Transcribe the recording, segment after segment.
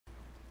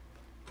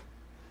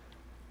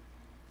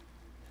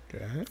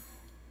Okay.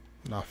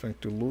 Nothing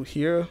to loot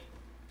here.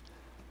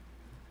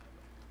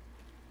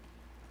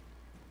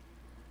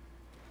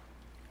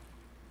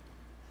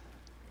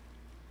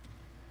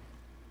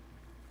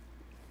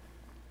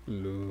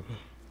 Blue.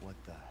 What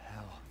the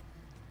hell?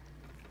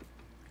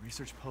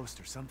 Research post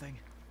or something?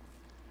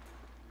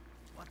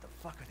 What the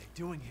fuck are they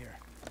doing here?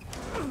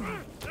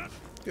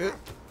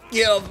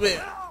 Get off me!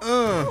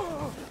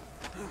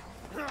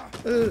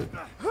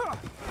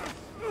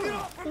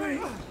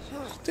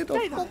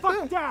 Stay the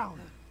fuck down!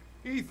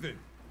 Ethan!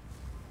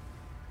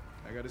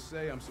 I gotta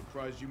say, I'm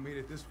surprised you made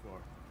it this far.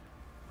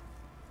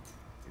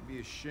 It'd be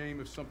a shame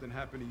if something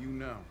happened to you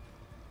now.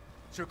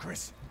 Sure,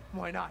 Chris.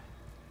 Why not?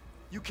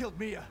 You killed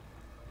Mia.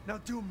 Now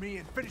do me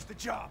and finish the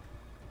job.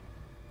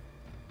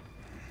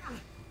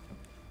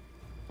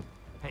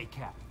 Hey,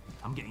 Cap.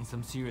 I'm getting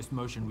some serious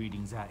motion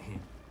readings out here.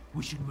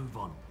 We should move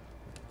on.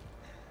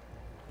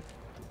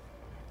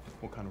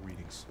 What kind of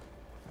readings?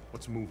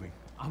 What's moving?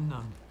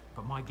 Unknown,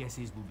 but my guess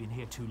is we've been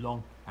here too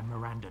long, and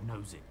Miranda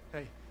knows it.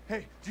 Hey,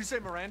 did you say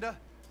Miranda?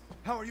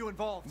 How are you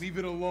involved? Leave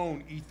it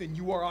alone, Ethan.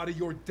 You are out of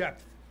your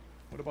depth.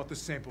 What about the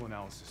sample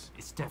analysis?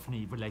 It's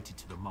definitely related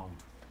to the mold.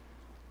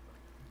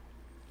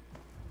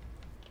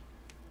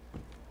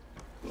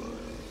 You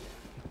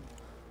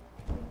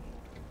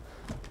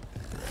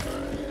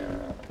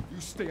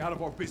stay out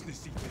of our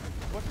business, Ethan.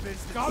 What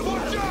business? God,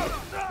 watch out!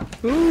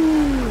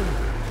 Ooh.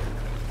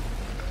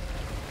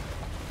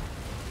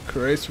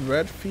 Chris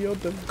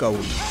Redfield of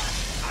Gold.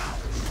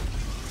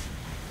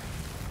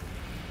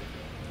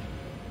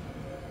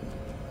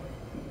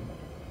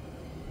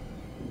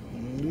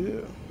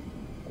 Yeah.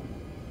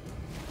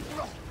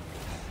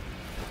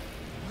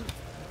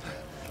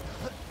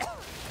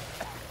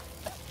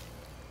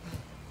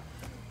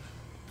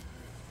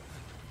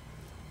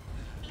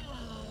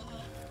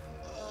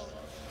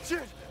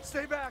 Shit!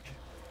 Stay back!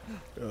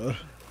 The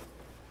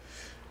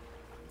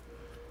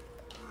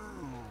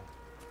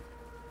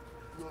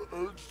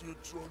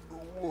exit's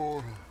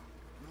underwater.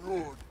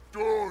 You're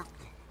done.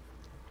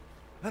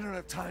 I don't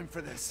have time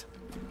for this.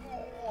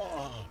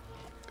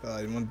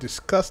 God, you want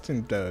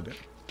disgusting dude.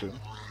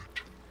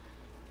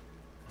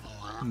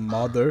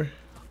 Mother.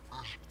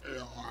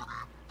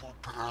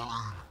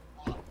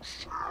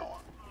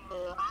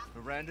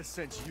 Miranda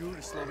sent you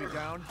to slow me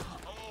down?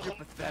 You're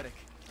pathetic.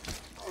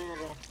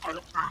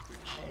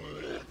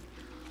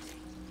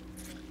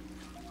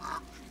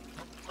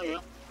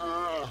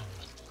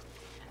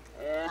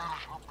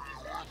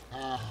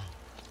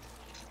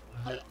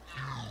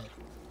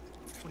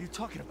 What are you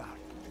talking about?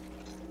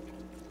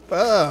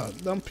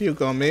 Don't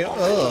puke on me. What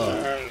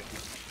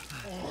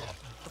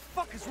the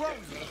fuck is wrong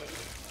with you?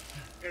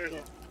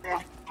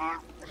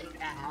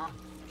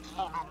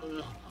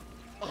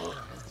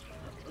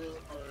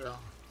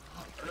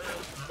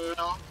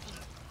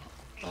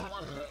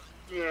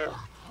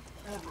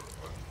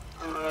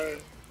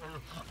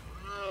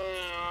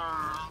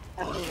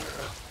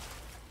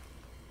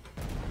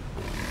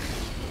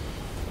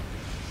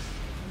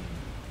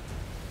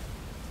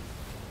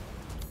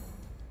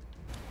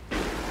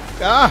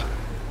 Ah!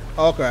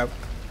 Oh crap.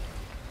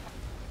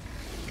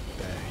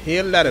 The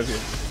hell out of here.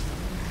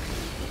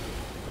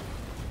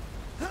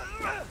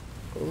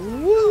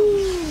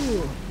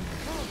 Woo!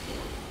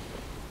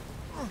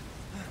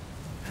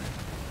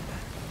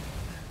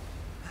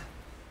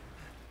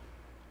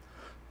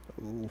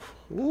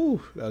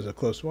 Ooh, that was a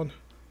close one.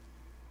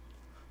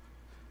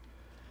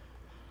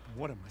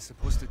 What am I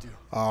supposed to do?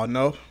 Oh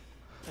no.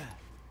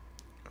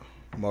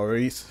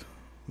 Maurice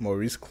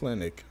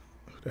Clinic.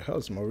 Who the hell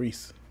is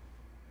Maurice?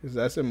 Is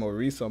that a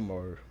Maurice or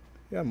more?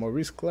 Yeah,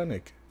 Maurice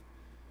Clinic.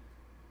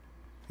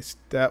 It's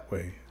that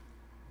way.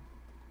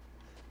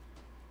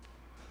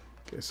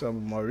 Okay, so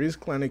Maurice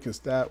Clinic is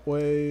that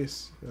way.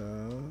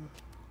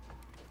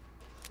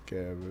 Okay,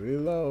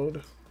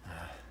 reload.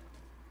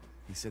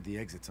 He said the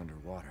exit's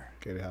underwater.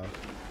 Get it out.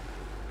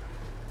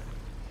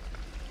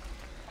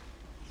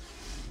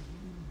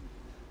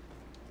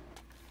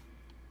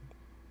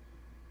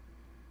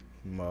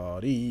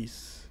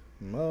 Maurice.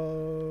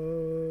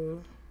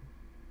 Maurice.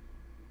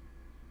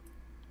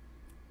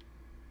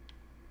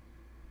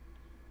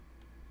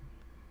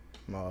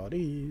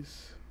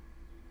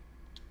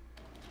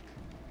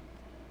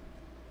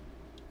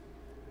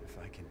 If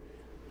I can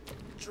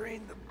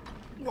drain the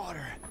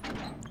water.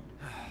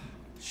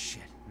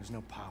 Shit, there's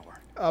no power.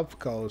 Of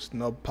course,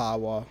 no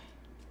power.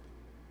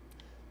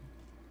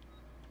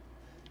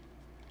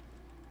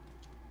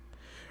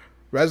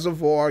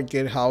 Reservoir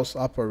gatehouse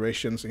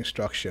operations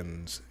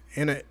instructions.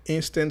 In an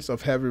instance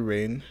of heavy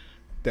rain,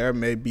 there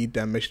may be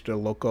damage to the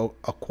local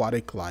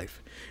aquatic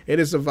life. It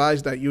is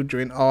advised that you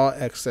drain all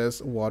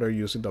excess water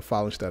using the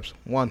following steps.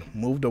 1.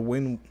 Move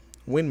the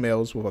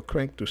windmills with a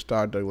crank to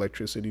start the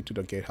electricity to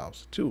the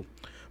gatehouse. 2.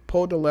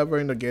 Pull the lever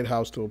in the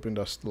gatehouse to open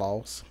the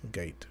sluice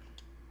gate.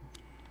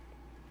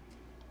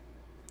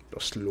 The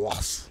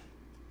sluice.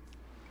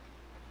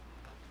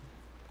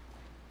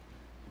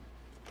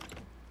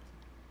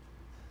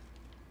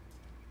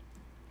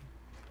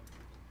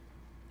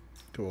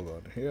 We'll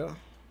go here.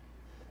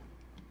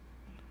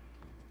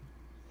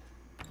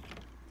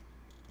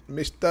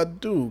 Mr.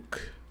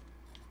 Duke.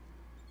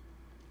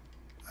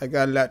 I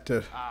got a lot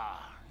to.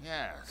 Ah,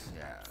 yes,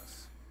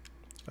 yes.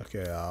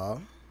 Okay,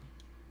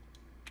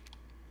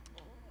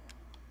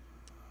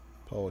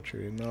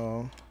 poetry,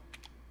 no.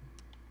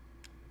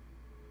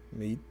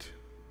 Meat.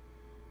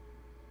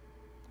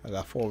 I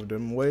got 4 of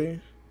them away.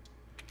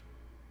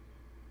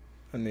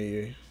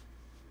 I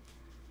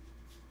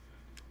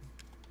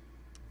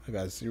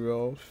got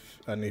 0.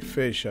 I need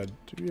fish. I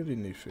really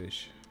need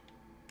fish.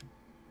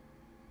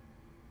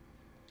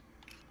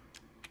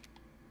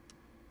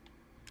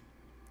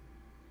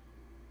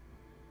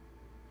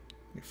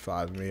 Need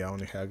 5 me. I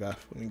only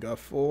got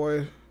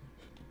 4.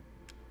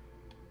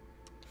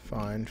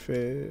 Fine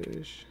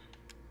fish.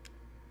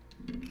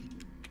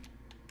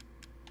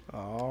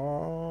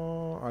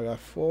 Oh, I got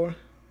 4.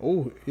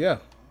 Oh, yeah.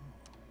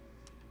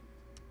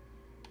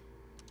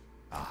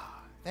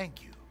 Ah,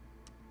 thank you.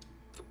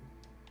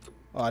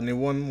 Oh, I need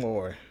 1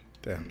 more.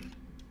 Damn.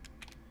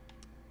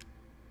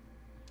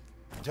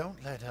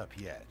 Don't let up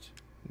yet.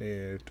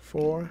 Need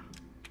 4.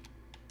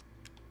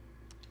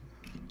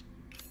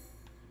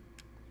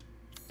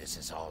 This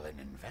is all an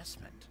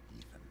investment,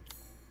 even.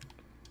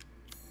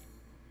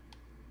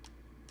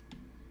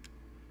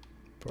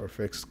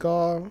 Perfect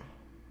scar.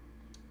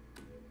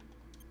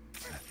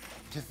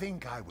 To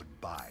think I would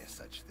buy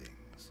such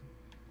things.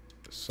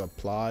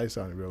 Supplies.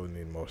 I really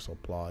need more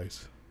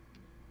supplies.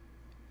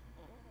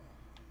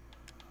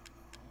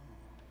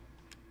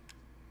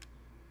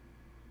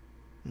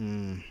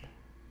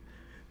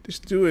 This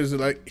dude is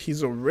like,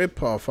 he's a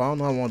ripoff. I don't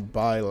know. I want to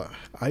buy. Like,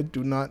 I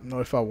do not know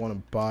if I want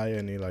to buy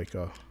any like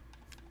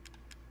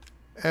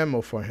ammo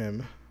for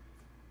him.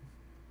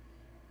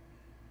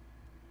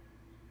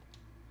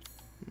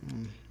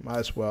 Might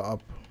as well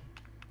up.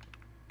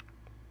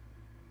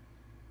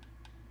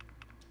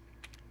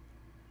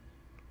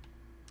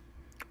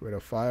 Rate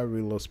of fire,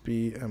 reload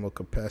speed, ammo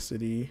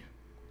capacity.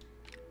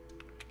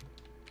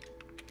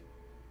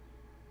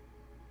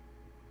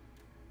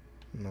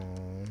 No.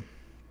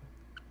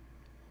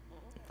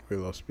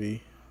 Reload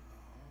speed.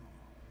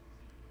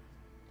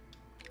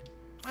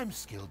 I'm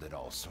skilled at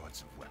all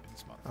sorts of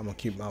weapons modifications. I'm gonna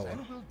keep my and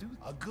one. will do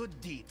a good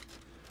deed,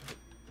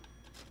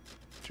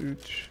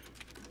 Chooch.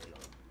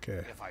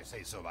 Okay. if I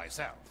say so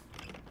myself.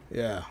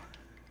 Yeah.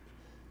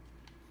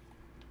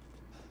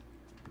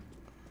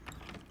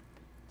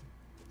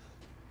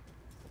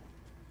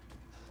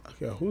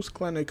 Okay, whose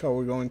clinic are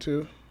we going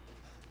to?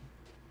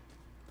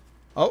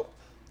 Oh,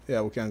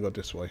 yeah, we can't go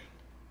this way.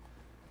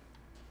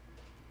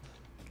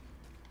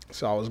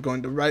 So I was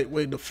going the right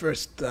way the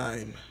first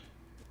time.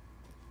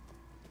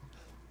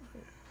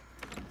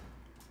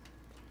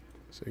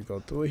 So you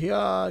go through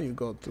here, you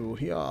go through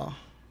here. I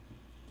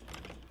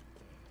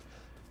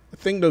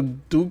think the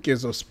Duke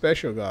is a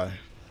special guy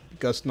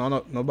because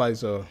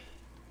nobody's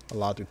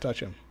allowed to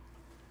touch him.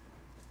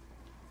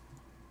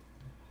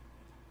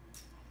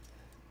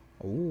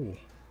 Ooh.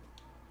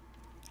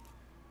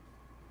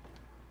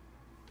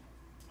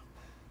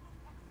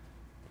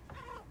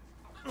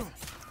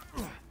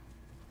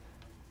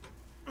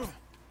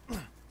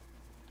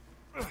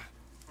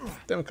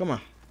 Damn, come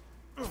on.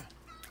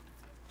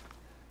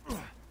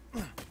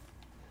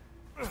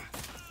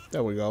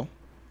 There we go.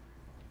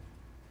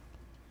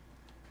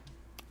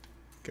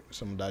 Get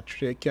some of that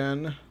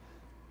chicken.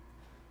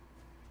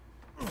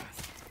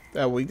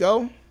 There we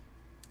go.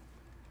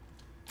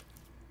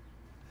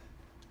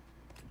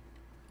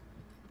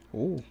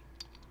 Ooh. Would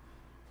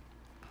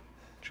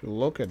you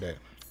look at that.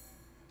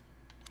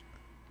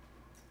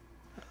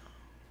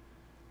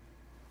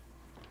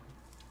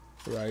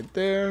 Right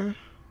there.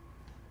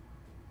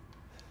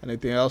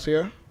 Anything else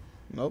here?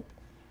 Nope.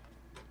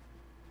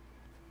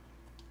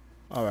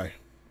 All right.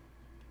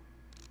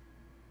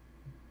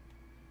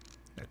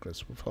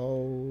 Necklace with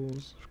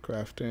holes.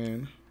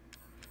 Crafting.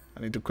 I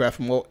need to craft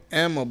more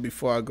ammo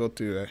before I go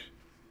to that.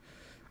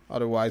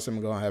 Otherwise, I'm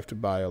going to have to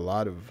buy a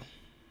lot of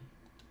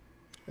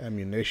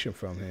ammunition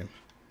from him.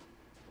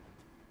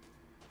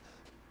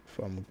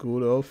 From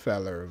good old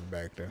fella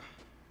back there.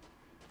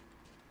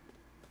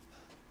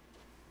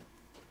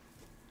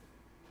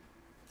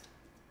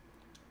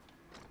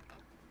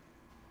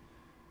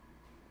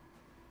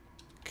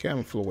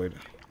 Chem fluid.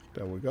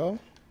 There we go.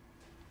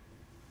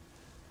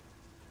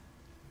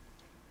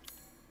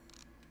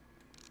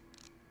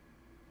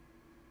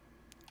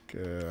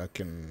 Okay, I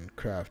can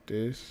craft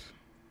this.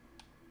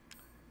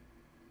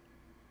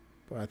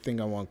 But I think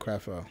I want to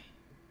craft a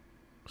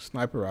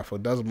sniper rifle.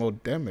 It does more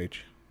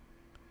damage.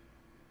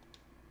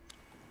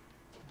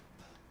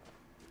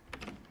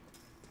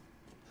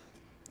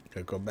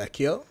 Okay, go back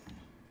here.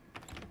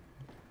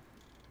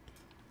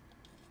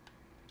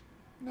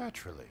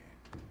 Naturally.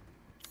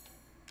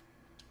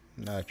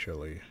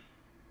 Naturally.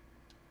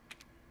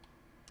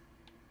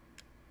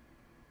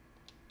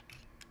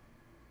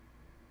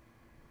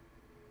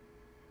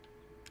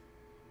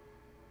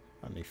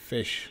 I need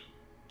fish.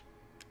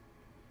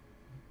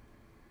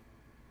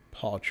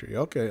 Poultry.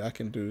 Okay, I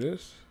can do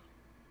this.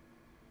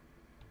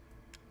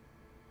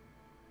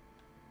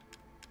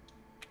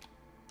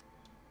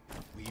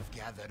 We've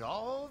gathered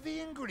all the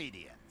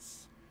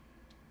ingredients.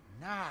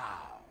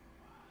 Now.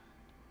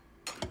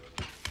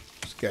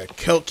 Let's get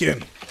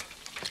Kilkin.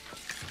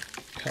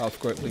 Health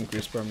greatly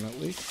increased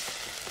permanently.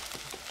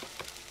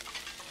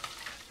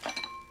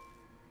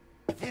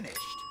 Finished.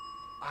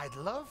 I'd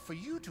love for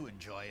you to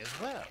enjoy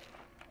as well.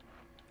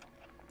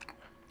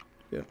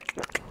 Yeah.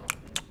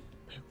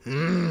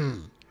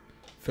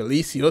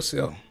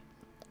 Delicioso.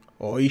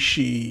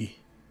 Oishi.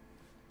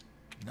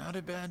 Not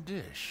a bad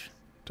dish.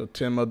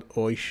 Totemo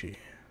oishi.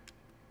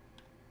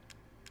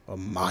 Oh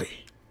my.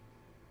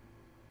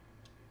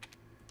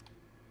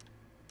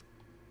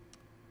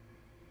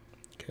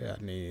 Okay,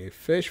 I need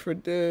fish for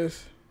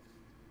this.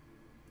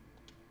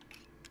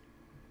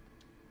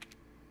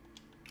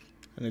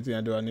 Anything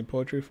I do, I need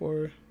poultry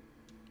for.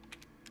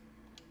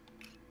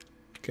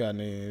 Okay, I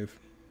need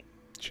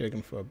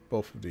chicken for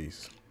both of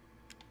these.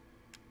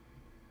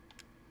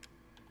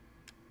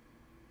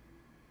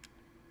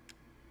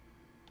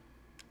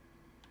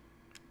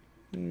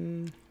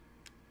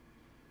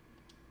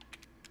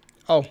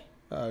 Oh,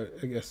 I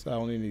guess I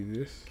only need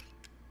this.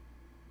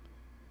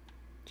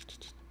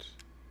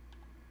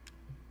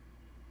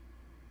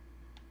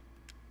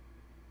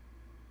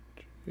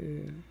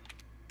 Yeah.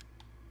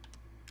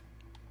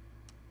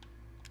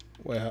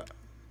 Wait.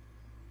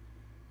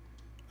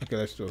 Okay,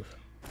 let's do it.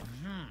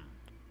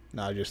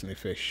 Now I just need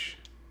fish.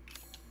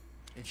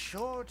 It's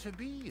sure to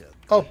be a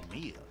good Oh.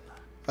 meal.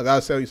 I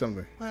gotta tell you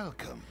something.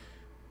 Welcome.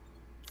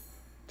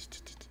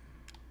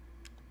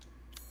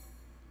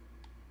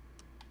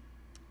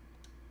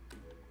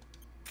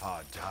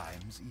 Hard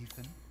times,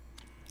 Ethan.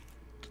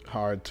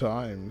 Hard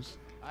times.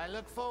 I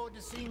look forward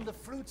to seeing the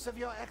fruits of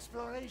your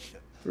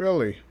exploration.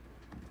 Really?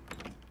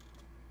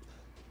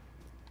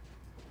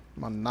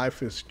 My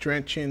knife is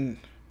drenching.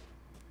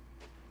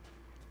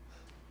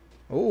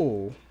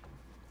 Oh.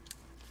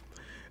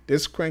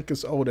 This crank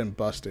is old and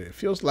busted. It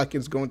feels like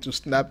it's going to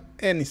snap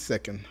any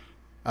second.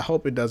 I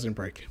hope it doesn't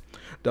break.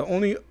 The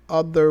only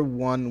other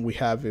one we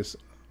have is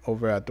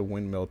over at the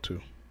windmill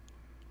 2.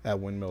 At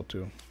windmill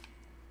 2.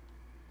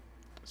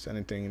 Is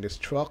anything in this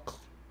truck?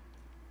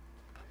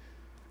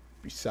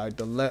 Beside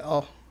the letter.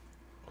 Oh,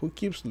 who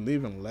keeps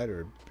leaving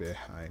letter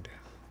behind?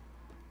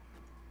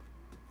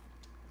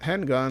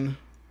 Handgun.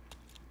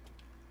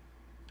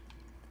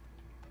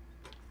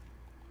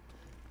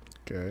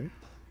 Okay.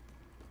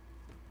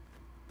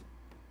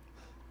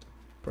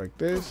 Break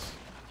this.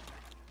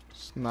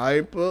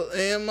 Sniper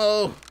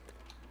ammo.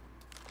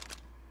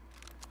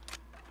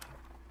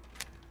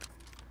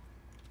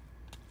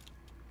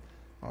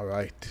 All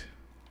right.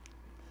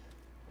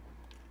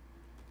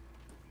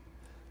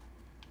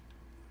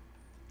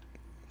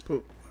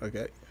 Poop.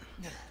 Okay.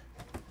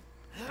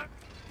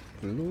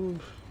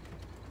 Lube.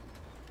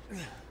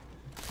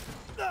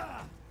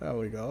 There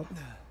we go.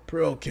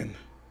 Broken.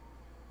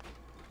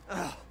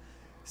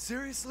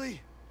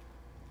 Seriously?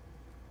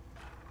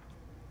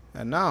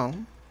 And now,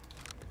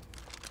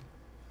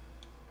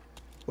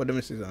 what the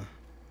missus on?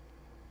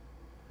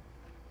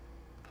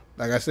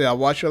 Like I said, I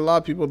watch a lot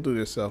of people do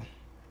this, so.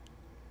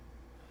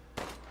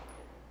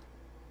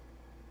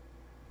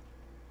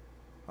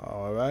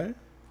 All right.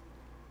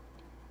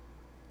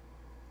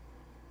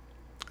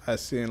 I've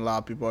seen a lot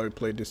of people already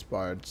play this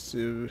part,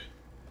 so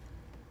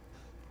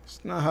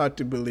it's not hard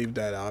to believe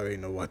that I already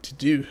know what to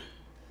do.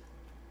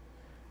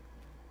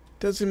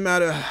 Doesn't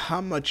matter how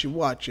much you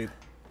watch it,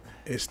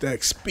 it's the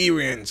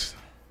experience.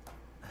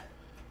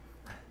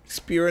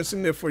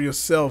 Experiencing it for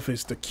yourself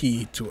is the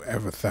key to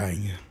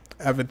everything.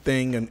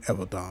 Everything and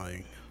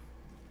everything.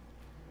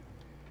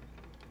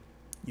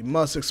 You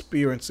must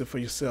experience it for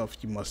yourself.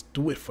 You must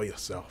do it for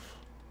yourself.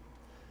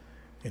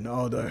 In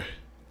order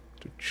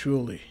to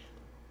truly.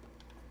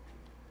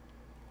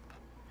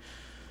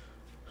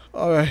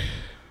 Alright.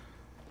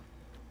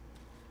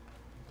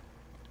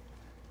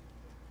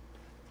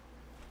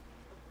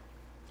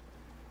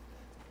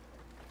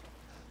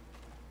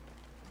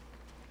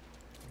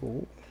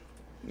 Oh.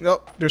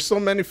 Nope, there's so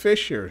many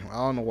fish here. I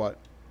don't know what.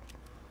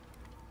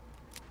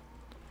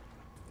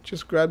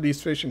 Just grab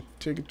these fish and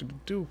take it to the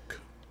Duke.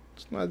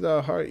 It's not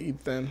that hard,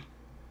 Ethan.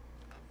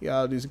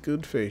 Yeah, these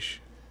good fish.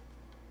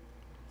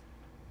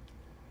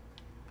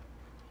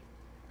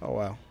 Oh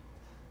wow.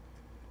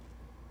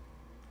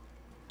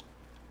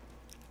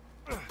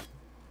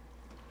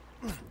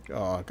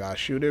 Oh, I gotta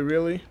shoot it,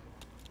 really?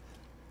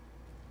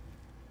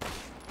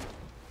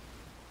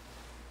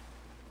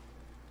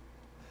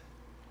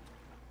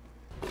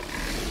 Not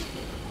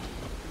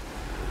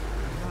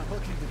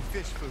looking at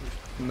fish food.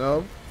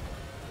 No.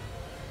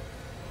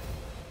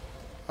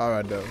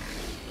 Alright, though.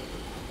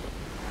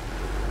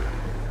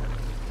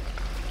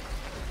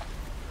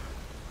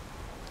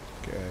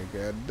 Okay,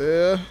 get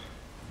there.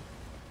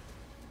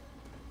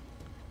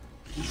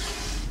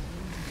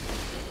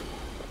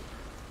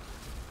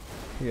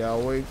 Here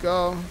we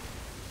go.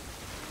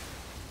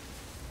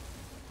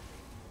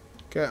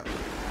 Okay.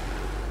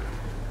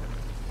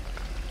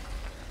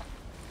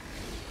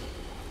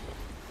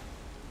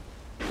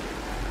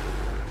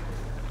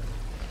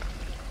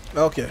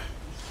 Okay.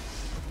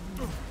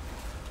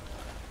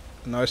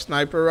 Another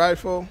sniper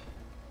rifle.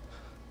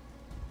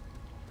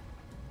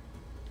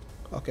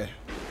 Okay.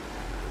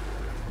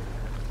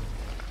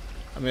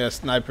 I mean a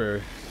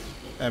sniper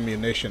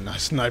ammunition, not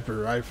sniper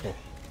rifle.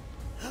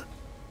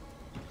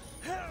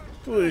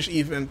 Push,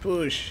 Ethan,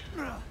 push.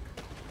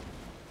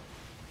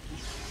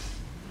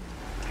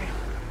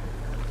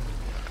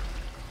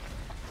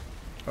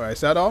 Alright,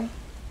 is that all?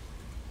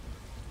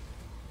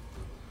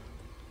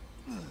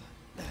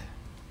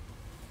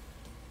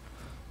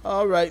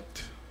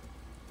 Alright.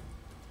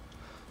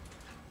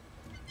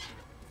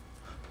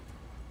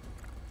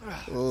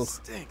 Oh,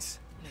 Stinks.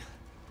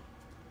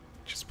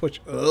 just put.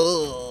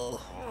 Oh,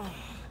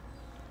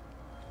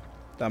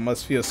 that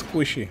must feel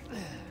squishy.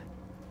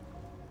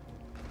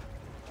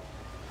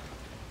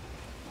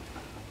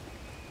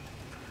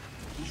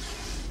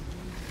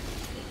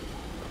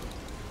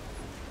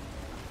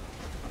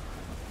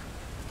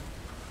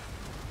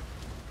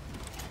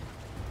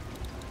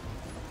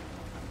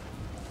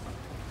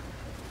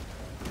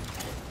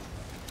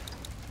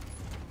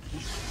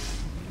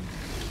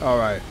 All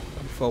right.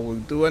 Before we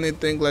do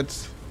anything,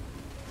 let's.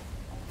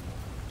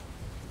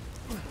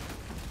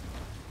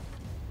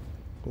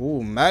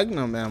 Ooh,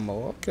 Magnum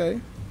ammo. Okay.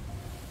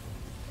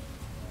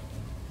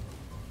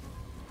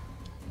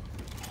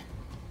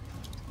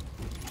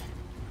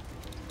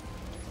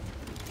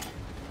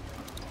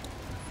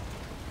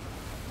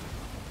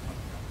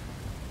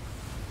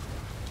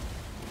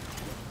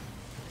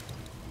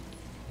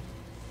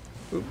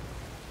 Oop.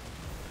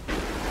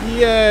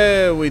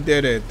 Yeah, we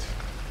did it.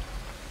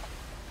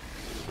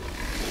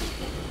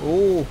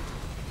 Oh,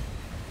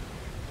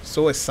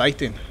 so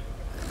exciting.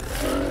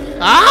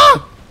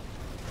 Ah!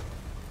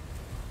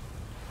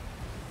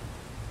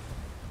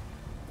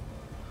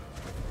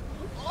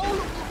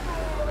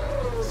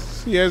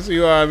 Yes,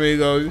 you are,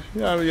 amigo.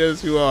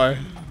 Yes, you are.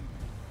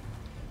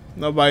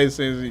 Nobody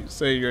says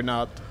say you're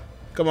not.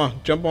 Come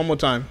on, jump one more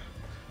time.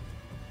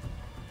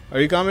 Are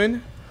you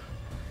coming?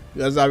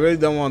 Because I really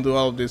don't want to do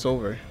all of this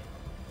over.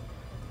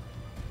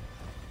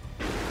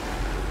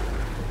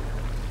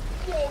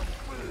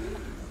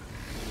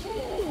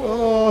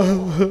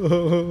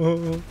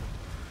 Oh,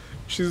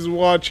 she's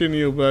watching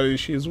you, buddy.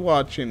 She's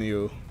watching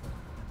you.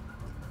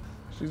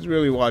 She's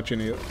really watching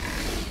you.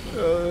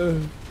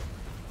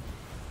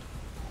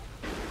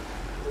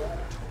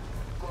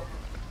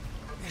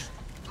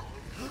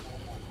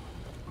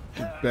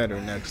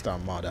 Better next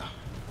time, mother.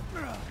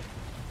 A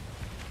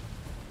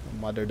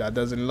mother that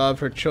doesn't love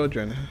her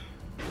children.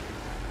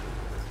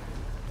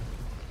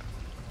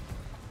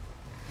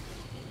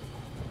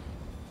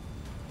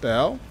 The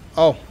hell?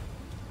 Oh.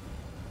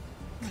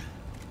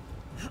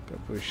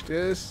 Gotta push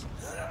this.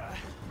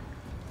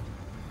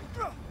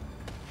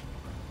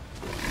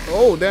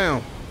 Oh,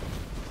 down.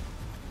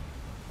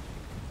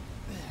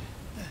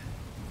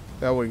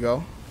 There we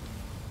go.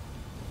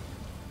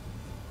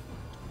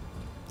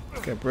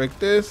 Okay, break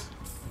this.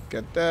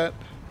 Get that.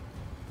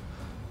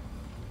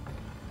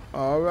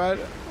 Alright,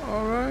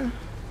 alright.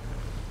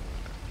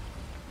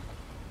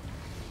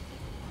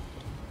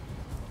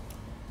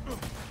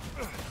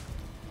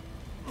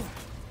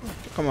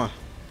 Come on.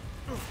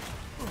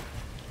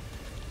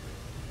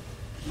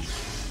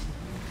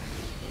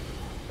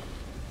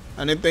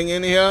 Anything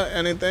in here?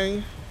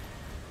 Anything?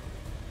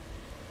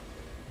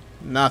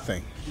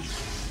 Nothing.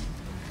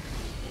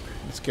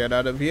 Let's get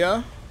out of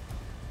here.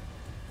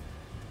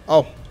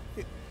 Oh.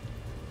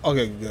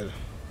 Okay, good.